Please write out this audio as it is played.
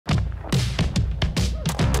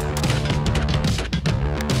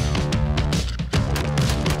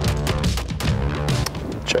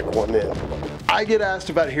one in. I get asked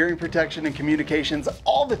about hearing protection and communications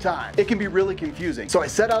all the time. It can be really confusing. So I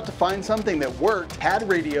set out to find something that worked, had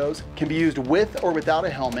radios, can be used with or without a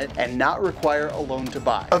helmet, and not require a loan to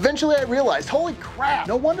buy. Eventually I realized, holy crap,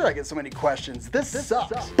 no wonder I get so many questions. This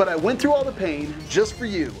sucks. But I went through all the pain just for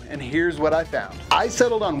you, and here's what I found. I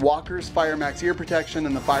settled on Walker's Firemax ear protection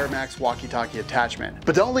and the Firemax walkie-talkie attachment.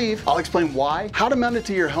 But don't leave, I'll explain why, how to mount it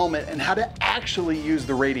to your helmet, and how to actually use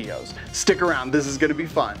the radios. Stick around, this is gonna be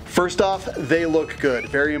fun. First off, they look good,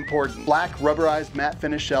 very important. Black rubberized matte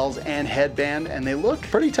finish shells and headband, and they look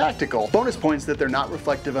pretty tactical. Bonus points that they're not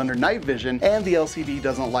reflective under night vision, and the LCD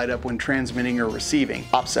doesn't light up when transmitting or receiving.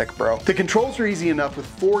 OPSEC bro. The controls are easy enough with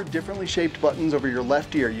 4 differently shaped buttons over your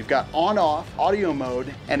left ear. You've got on off, audio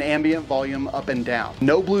mode, and ambient volume up and down.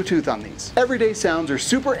 No Bluetooth on these. Everyday sounds are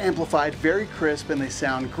super amplified, very crisp, and they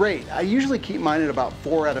sound great. I usually keep mine at about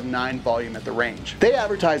 4 out of 9 volume at the range. They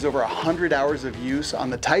advertise over 100 hours of use on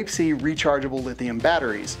the Type-C rechargeable lithium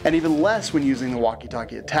batteries, and even less when using the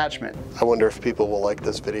walkie-talkie attachment. I wonder if people will like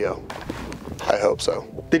this video. I hope so.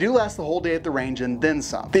 They do last the whole day at the range and then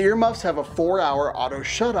some. The earmuffs have a 4-hour auto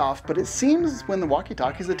shut-off, but it seems when the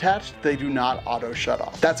walkie-talkie is attached, they do not auto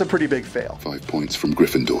shut-off. That's a pretty big fail. 5 points from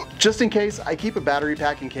Gryffindor. Just in case, I keep a battery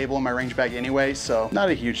pack and cable in my range bag anyway, so not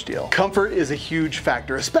a huge deal. Comfort is a huge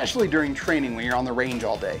factor, especially during training when you're on the range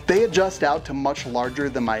all day. They adjust out to much larger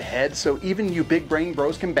than my head, so even you big brain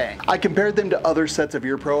bros can bang. I compared them to other sets of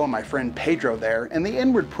EarPro and my friend Pedro there, and the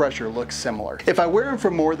inward pressure looks similar. If I wear them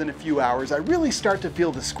for more than a few hours, I really start to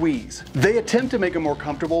feel the squeeze. They attempt to make them more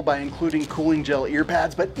comfortable by including cooling gel ear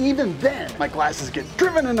pads, but even then, my glasses get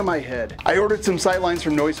driven into my head. I ordered some sightlines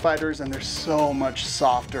from Noise Fighters, and they're so much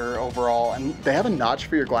softer overall, and they have a notch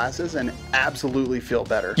for your glasses and absolutely feel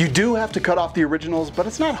better. You do have to cut off the originals, but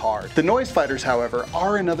it's not hard. The Noise Fighters, however,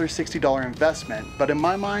 are another $60 investment, but in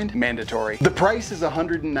my mind, mandatory. The price is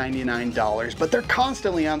 $199, but they're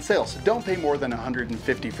constantly on sale, so don't pay more than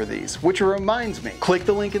 $150 for these. Which reminds me, click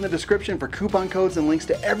the link in the description for coupon codes and links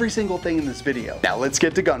to every single thing in this video. Now let's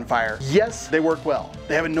get to gunfire. Yes, they work well.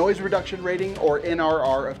 They have a noise reduction rating, or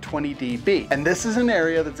NRR, of 20 dB. And this is an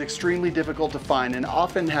area that's extremely difficult to find and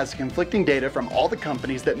often has conflicting data from all the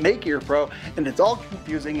companies that make EarPro, and it's all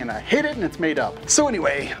confusing and I hate it and it's made up. So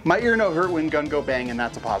anyway, my ear no hurt when gun go bang, and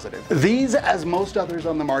that's a positive. These, as most others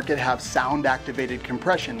on the market, have sound activated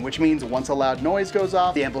compression, which means once a loud noise goes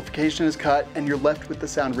off, the amplification is cut and you're left with the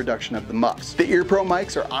sound reduction of the muffs. The EarPro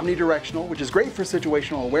mics are omnidirectional, which is great for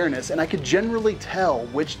situational awareness, and I could generally tell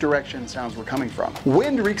which direction sounds were coming from.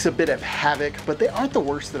 Wind wreaks a bit of havoc, but they aren't the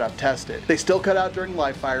worst that I've tested. They still cut out during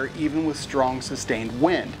live fire, even with strong sustained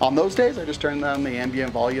wind. On those days, I just turn down the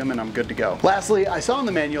ambient volume and I'm good to go. Lastly, I saw in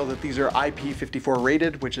the manual that these are IP54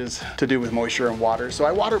 rated, which is to do with moisture and water, so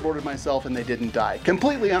I waterboarded myself and they didn't die.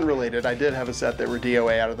 Completely unrelated, I did have a set that were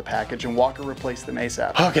DOA out of the package, and Walker replaced them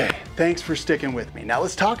ASAP. Okay, thanks for sticking with me. Now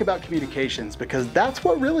let's talk about communications, because that's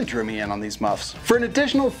what really drew me in on these muffs. For an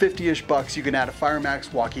additional 50-ish bucks, you can add a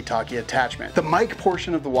Firemax walkie-talkie attachment. The mic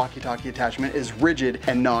portion of the walkie-talkie attachment is rigid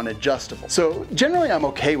and non-adjustable, so generally I'm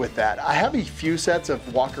okay with that. I have a few sets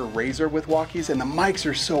of Walker Razor with walkies, and the mics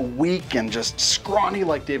are so weak and just scrawny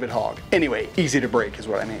like David Hogg. Anyway, easy to break is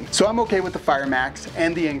what I mean. So I'm okay with the Firemax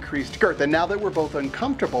and the increased girth, and now that we're both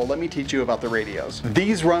uncomfortable, let me teach you about the radios.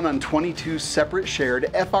 These run on 22 separate shared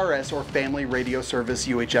FRS or Family Radio Service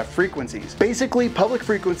UHF frequencies. Basically, public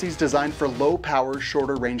frequencies designed for low power,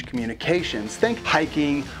 shorter range communications. Think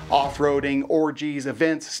hiking, off-roading, orgies,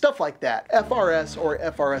 events, stuff like that. FRS or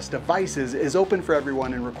FRS devices is open for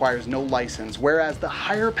everyone and requires no license, whereas the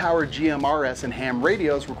higher power GMRS and ham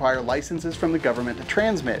radios require licenses from the government to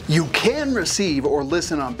transmit. You can receive or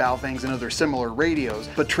listen on Baofangs and other similar radios,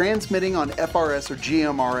 but transmitting on FRS or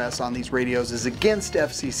GMRS on these radios is against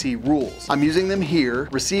FCC rules. I'm using them here,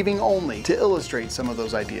 receiving only, to illustrate some of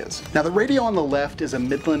those ideas. Now the radio on the left is a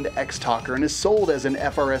Midland X-Talker and is sold as an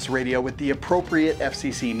FRS radio with the appropriate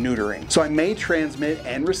FCC neutering. So I may transmit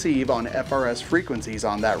and receive on FRS frequencies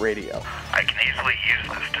on that radio. I can easily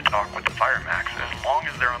use this to talk with the Firemax as long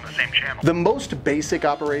as they're on the same channel. The most basic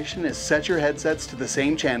operation is set your headsets to the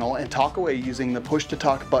same channel and talk away using the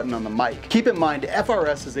push-to-talk button on the mic. Keep in mind,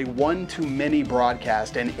 FRS is a one-to-many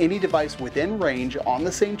broadcast, and any device within range on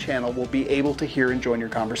the same channel will be able to hear and join your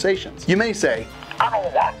conversations. You may say, I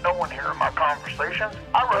don't want no one hearing my conversations.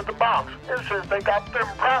 I read the box. It says they got them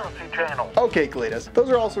privacy channels. Okay, Cletus, those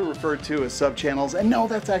are also referred to as subchannels, and no,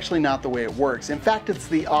 that's actually not the way it works. In fact, it's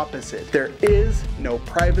the opposite. There is no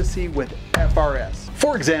privacy with FRS.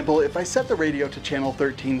 For example, if I set the radio to channel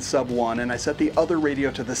 13 sub 1 and I set the other radio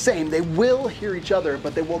to the same, they will hear each other,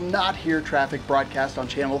 but they will not hear traffic broadcast on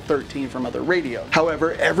channel 13 from other radios.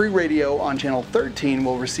 However, every radio on channel 13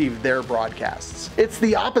 will receive their broadcasts. It's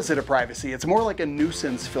the opposite of privacy. It's more like a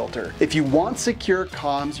nuisance filter. If you want secure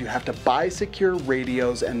comms, you have to buy secure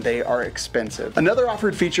radios, and they are expensive. Another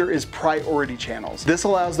offered feature is priority channels. This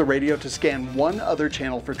allows the radio to scan one other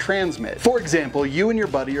channel for transmit. For example, you and your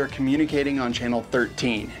buddy are communicating on channel 13.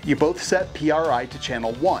 You both set PRI to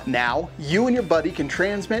channel 1. Now, you and your buddy can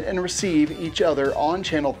transmit and receive each other on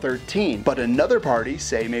channel 13, but another party,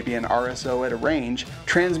 say maybe an RSO at a range,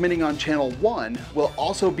 transmitting on channel 1 will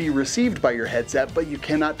also be received by your headset, but you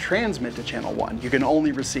cannot transmit to channel 1. You can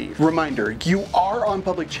only receive. Reminder, you are on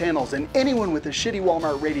public channels, and anyone with a shitty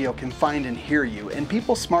Walmart radio can find and hear you, and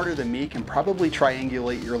people smarter than me can probably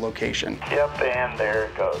triangulate your location. Yep, and there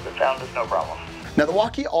it goes. It found us, no problem. Now the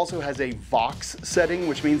walkie also has a Vox setting,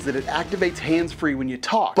 which means that it activates hands-free when you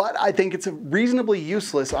talk, but I think it's reasonably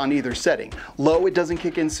useless on either setting. Low, it doesn't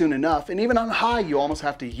kick in soon enough, and even on high, you almost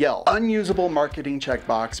have to yell. Unusable marketing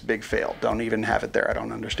checkbox, big fail. Don't even have it there, I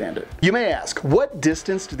don't understand it. You may ask, what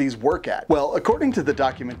distance do these work at? Well, according to the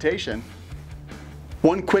documentation,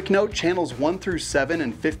 one quick note, channels 1 through 7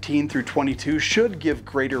 and 15 through 22 should give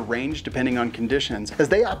greater range depending on conditions, as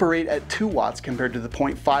they operate at 2 watts compared to the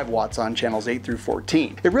 0.5 watts on channels 8 through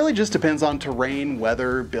 14. It really just depends on terrain,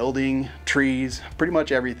 weather, building, trees, pretty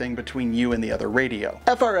much everything between you and the other radio.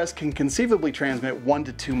 FRS can conceivably transmit 1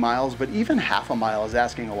 to 2 miles, but even half a mile is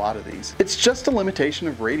asking a lot of these. It's just a limitation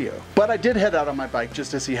of radio. But I did head out on my bike just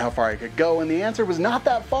to see how far I could go, and the answer was not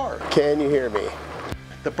that far. Can you hear me?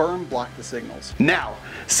 The berm blocked the signals. Now,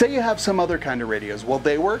 say you have some other kind of radios. Will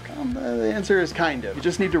they work? The answer is kind of. You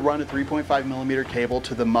just need to run a 3.5mm cable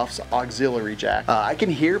to the muff's auxiliary jack. I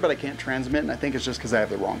can hear, but I can't transmit, and I think it's just because I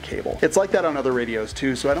have the wrong cable. It's like that on other radios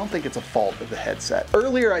too, so I don't think it's a fault of the headset.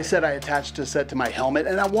 Earlier I said I attached a set to my helmet,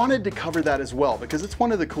 and I wanted to cover that as well because it's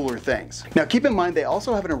one of the cooler things. Now keep in mind they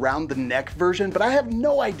also have an around the neck version, but I have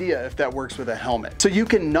no idea if that works with a helmet. So you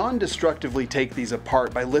can non-destructively take these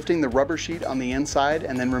apart by lifting the rubber sheet on the inside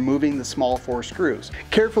and then removing the small 4 screws.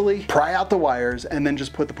 Carefully pry out the wires and then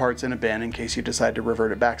just put the parts in a bin in case you decide to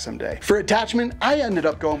revert it back someday. For attachment, I ended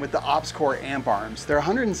up going with the OpsCore amp arms. They're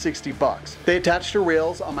 160 bucks. They attach to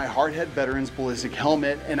rails on my Hardhead Veterans ballistic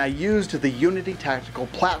helmet, and I used the Unity Tactical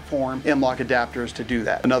Platform M-LOK adapters to do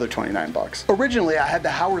that. Another 29 bucks. Originally, I had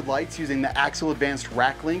the Howard lights using the Axle Advanced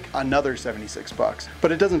Rack Link, another 76 bucks,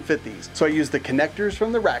 but it doesn't fit these. So I used the connectors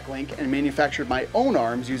from the Rack Link and manufactured my own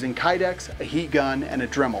arms using Kydex, a heat gun, and a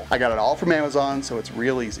Dremel. I got it all from Amazon, so it's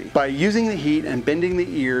real easy. By using the heat and bending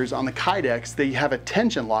the ears on the Kydex, they have a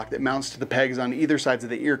tension lock that mounts to the pegs on either sides of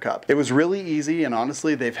the ear cup. It was really easy, and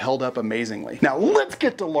honestly, they've held up amazingly. Now let's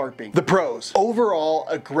get to LARPing. The pros. Overall,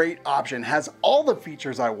 a great option. Has all the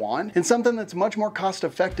features I want, and something that's much more cost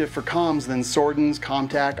effective for comms than Sordens,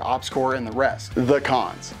 Comtac, OpsCore, and the rest. The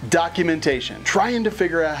cons. Documentation. Trying to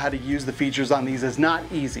figure out how to use the features on these is not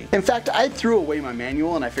easy. In fact, I threw away my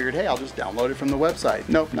manual and I figured, hey, I'll just download it from the website.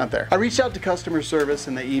 Nope, not there. I reached out to customer service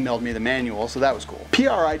and they emailed me the manual, so that was cool.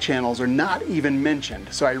 PRI channels are not even mentioned,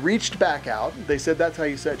 so I reached back out. They said that's how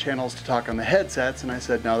you set channels to talk on the headsets, and I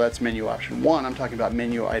said no, that's menu option 1. I'm talking about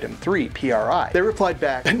menu item 3, PRI. They replied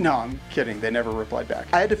back, no, I'm kidding, they never replied back.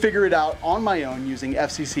 I had to figure it out on my own using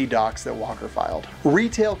FCC docs that Walker filed.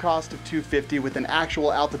 Retail cost of $250 with an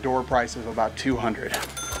actual out the door price of about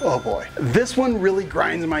 $200. Oh boy. This one really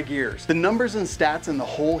grinds my gears. The numbers and stats in the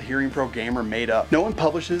whole Hearing Pro game are made up. No one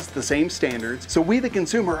publishes the same standards, so we the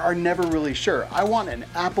consumer are never really sure. I want an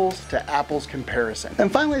apples to apples comparison.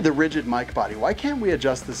 And finally, the rigid mic body. Why can't we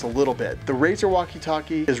adjust this a little bit? The Razer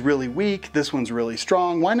walkie-talkie is really weak, this one's really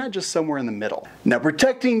strong. Why not just somewhere in the middle? Now,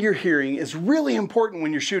 protecting your hearing is really important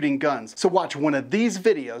when you're shooting guns, so watch one of these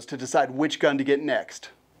videos to decide which gun to get next.